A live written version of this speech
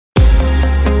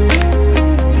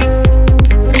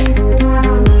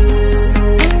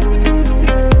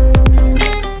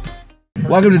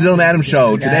Welcome to the Dylan and Adam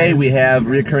Show. Today we have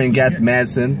recurring guest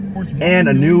Madison and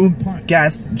a new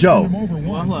guest, Joe. Well,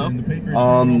 hello.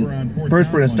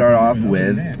 First we're going to start off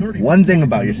with one thing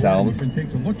about yourselves.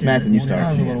 Madison, you start.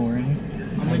 I was a little worried.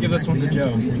 I'm going to give this one to Joe.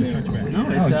 He's new. No,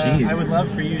 it's, I would love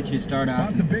for you to start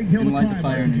off and light the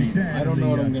fire underneath. I don't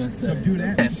know what I'm going to say.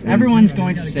 Yes, everyone's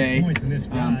going to say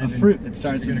a fruit that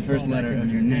starts with the first letter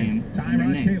of your name.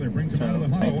 So,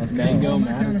 let's go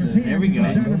Madison. There we go.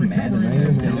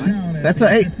 Madison. Dylan. That's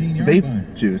a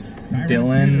vape juice.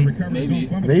 Dylan. Maybe.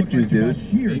 Vape juice, dude.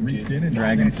 Vape juice.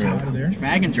 Dragon fruit.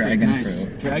 Dragon fruit. Nice.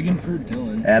 Dragon fruit.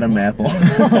 Dylan. Adam Apple.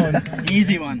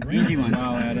 Easy one. Easy one.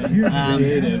 Wow,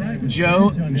 Adam. Joe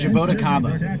Jabota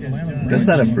Cabo. That's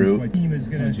not a fruit.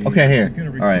 Okay, here.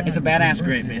 All right. It's a badass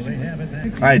grape, basically.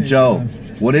 All right, Joe.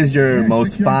 What is your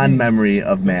most fond memory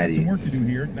of Maddie? Ooh,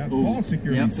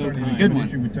 yep. Good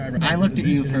one. I looked at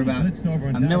you for about a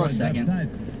millisecond,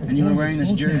 and you were wearing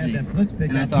this jersey,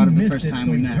 and I thought of the first time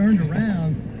we met.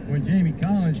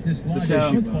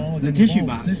 So, the tissue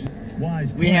box.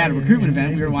 We had a recruitment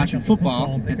event. We were watching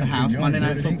football at the house, Monday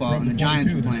Night Football, and the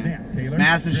Giants were playing.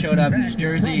 Madison showed up in his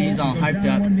jersey. He's all hyped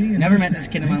up. Never met this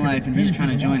kid in my life, and he's trying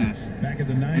to join us.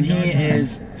 And he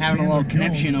is having a little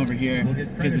conniption over here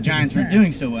because the Giants weren't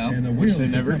doing so well. Which they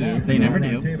never do. They never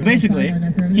do. Basically,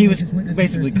 he was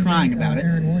basically crying about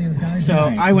it.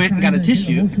 So I went and got a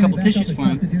couple tissues for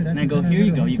him, and I go, here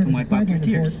you go, you can wipe off your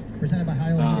tears.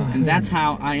 And that's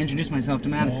how I introduced myself to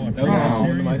Madison. That was also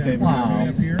one of my favorite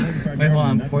memories. Wait, hold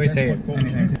on, before you say it.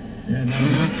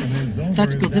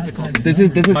 Technical difficulty. This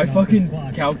is my fucking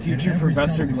calc teacher,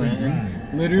 Professor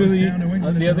Glanton, literally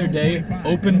the other day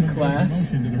opened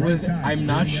class with, I'm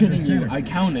not shitting you, I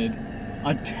counted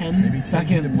a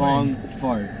 10-second long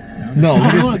fart. No,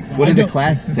 what did the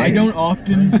class say? I don't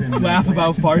often laugh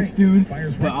about farts, dude,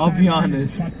 but I'll be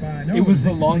honest, it was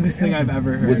the longest thing I've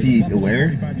ever heard. Was he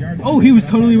aware? Oh, he was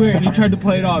totally aware, and he tried to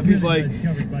play it off. He's like,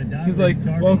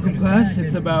 welcome class,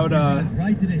 it's about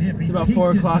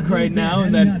 4 o'clock right now,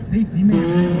 and then...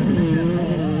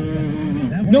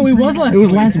 No, it was last week. It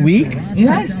was last week?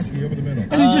 Yes!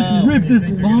 And he just ripped this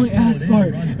long-ass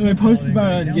fart. And I posted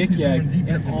about it on Yik Yak.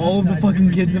 And all of the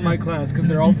fucking kids in my class, because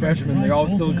they're all freshmen, they're all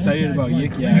still excited about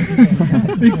Yik Yak.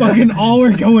 They fucking all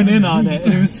were going in on it.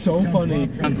 And it was so funny.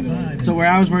 So where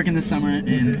I was working this summer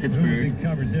in Pittsburgh,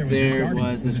 there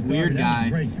was this weird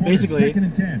guy. Basically,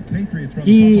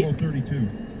 he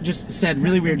just said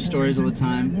really weird stories all the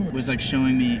time. Was like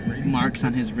showing me marks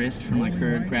on his wrist from like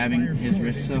her grabbing his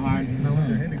wrist so hard.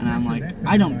 And I'm like,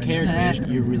 I don't care, Dash.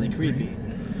 You're really creepy.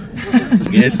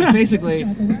 Yes. Basically,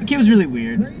 the kid was really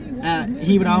weird.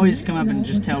 He would always come up and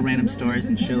just tell random stories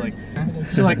and shit like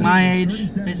my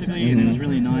age, basically, and it was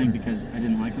really annoying because I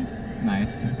didn't like him.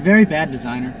 Nice. Very bad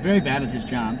designer, very bad at his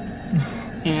job.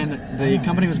 And the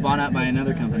company was bought out by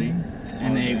another company,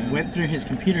 and they went through his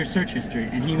computer search history,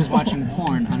 and he was watching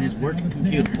porn on his work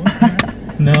computer.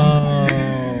 No.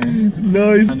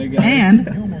 Nice.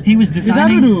 And he was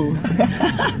designing...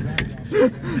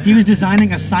 He was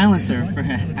designing a silencer for a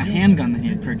handgun that he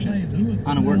had purchased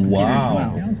on a work computer as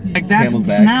well. Like that's,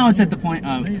 so now it's at the point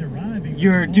of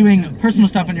you're doing personal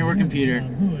stuff on your work computer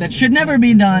that should never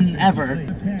be done ever.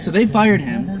 So they fired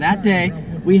him. That day,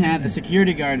 we had a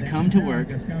security guard come to work.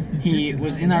 He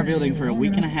was in our building for a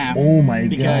week and a half. Oh my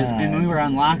God. And we were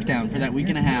on lockdown for that week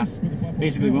and a half.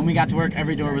 Basically, when we got to work,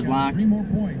 every door was locked,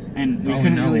 and we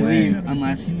couldn't really leave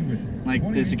unless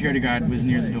like the security guard was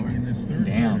near the door.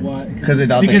 Damn. What? Because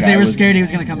they were scared he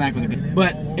was going to come back with a gun.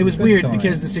 But it was weird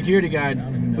because the security guard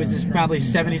was this probably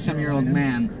 70-some-year-old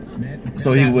man.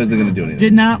 So he wasn't going to do anything.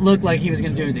 Did not look like he was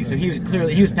going to do anything. So he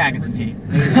was packing some heat.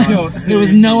 There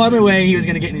was no other way he was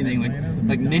going to get anything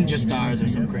like ninja stars or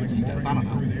some crazy stuff. I don't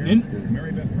know.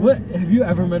 What, have you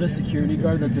ever met a security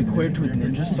guard that's equipped with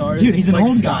ninja stars? Dude, he's an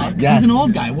old guy. Yes. He's an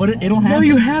old guy. It'll happen. No,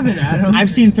 you haven't, Adam.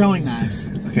 I've seen throwing knives.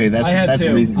 Okay, that's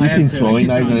the reason. You've seen throwing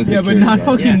knives on a yeah, but not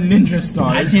fucking ninja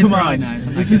stars. I've seen throwing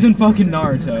knives. This isn't fucking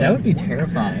Naruto. That would be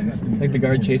terrifying. Like the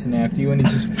guard chasing after you and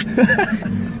he just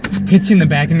hits you in the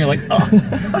back and you're like, oh.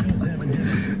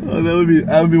 Oh,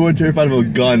 I would be more terrified of a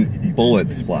gun,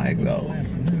 bullets flying though.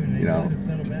 You know.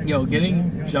 Yo,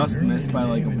 getting just missed by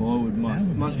like a bullet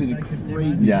must be the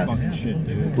craziest fucking shit,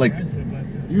 dude. Like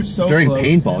you're so during close.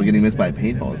 paintball, getting missed by a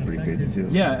paintball is pretty crazy too.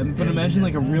 Yeah, but imagine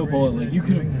like a real bullet. Like you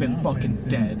could have been fucking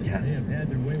dead. Yes.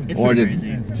 It's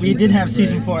crazy. We did have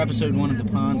season 4, episode 1 of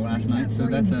The Pond last night, so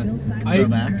that's a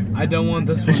throwback. I don't want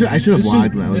this one. I should have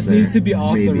vlogged when I was there. This needs to be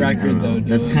off Maybe, the record though.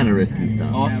 That's kind of risky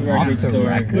stuff. Off the record story.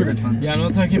 Yeah, I'm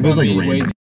not talking about like me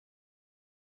waiting.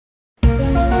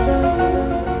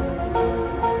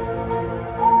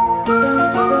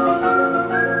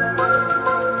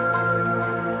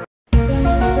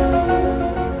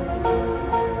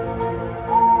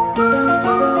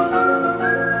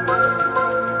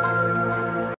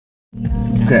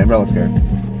 Okay, umbrella scare.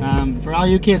 For all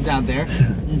you kids out there,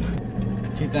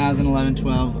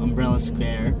 2011-12 umbrella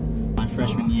scare, my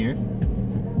freshman year.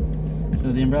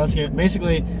 So the umbrella scare,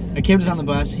 basically, a kid was on the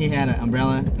bus, he had an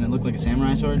umbrella, and it looked like a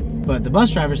samurai sword, but the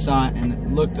bus driver saw it, and it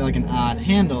looked like an odd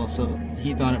handle, so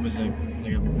he thought it was like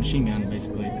a machine gun,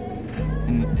 basically,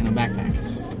 in a backpack.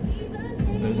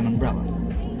 But it was an umbrella.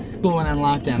 School went on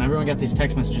lockdown, everyone got these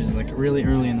text messages like really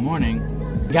early in the morning.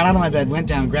 Got out of my bed, went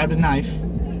down, grabbed a knife,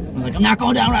 was like, I'm not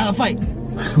going down without a fight.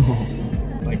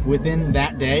 Like within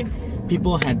that day,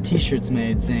 people had t-shirts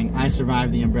made saying, I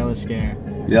survived the umbrella scare.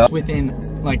 Yeah.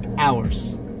 Within like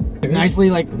hours. Nicely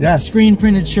like yes. screen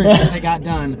printed shirts that they got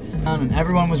done. And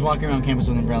everyone was walking around campus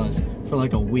with umbrellas for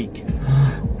like a week.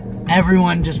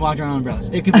 Everyone just walked around with umbrellas.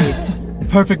 It could be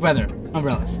perfect weather,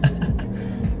 umbrellas.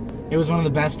 It was one of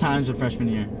the best times of freshman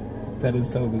year. That is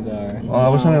so bizarre. Oh, I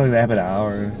wish something like that happened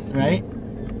hours. Right?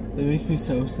 That makes me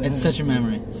so sad. It's such a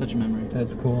memory. Such a memory.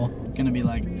 That's cool. Gonna be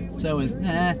like, so is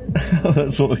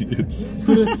That's what we use.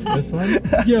 This one?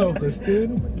 Yo, This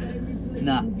dude?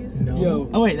 nah. No. yo,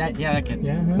 Oh wait, that kid.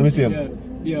 Yeah. Let me see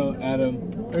him. yo, Adam,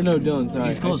 or no, Dylan. Sorry.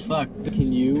 He's cool as fuck.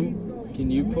 Can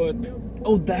you put?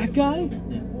 Oh, that guy?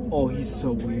 Yeah. Oh, he's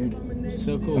so weird.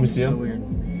 So cool. Let me see so him. weird.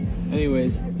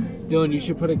 Anyways, Dylan, you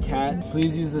should put a cat.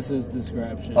 Please use this as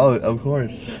description. Oh, of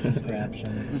course.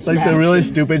 Description. It's like the really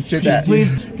stupid shit that.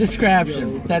 Please,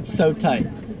 description. That's so tight.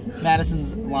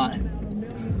 Madison's line.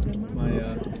 It's my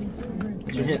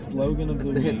your hit. slogan of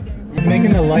the the hit. week. He's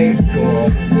making the light go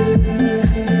up.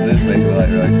 They just make me like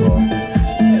really cool.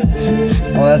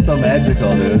 Oh, that's so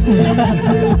magical, dude.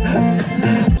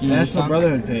 National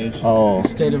Brotherhood page. Oh,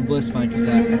 State of Bliss, Mike, is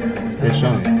that? they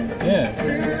show me. Yeah.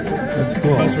 That's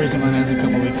cool. Most recent one as a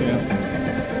couple weeks ago.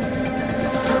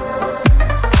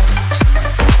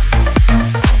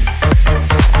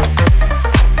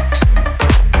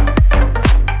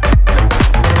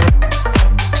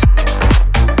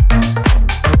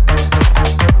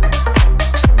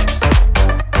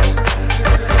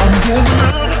 I'm going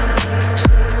out.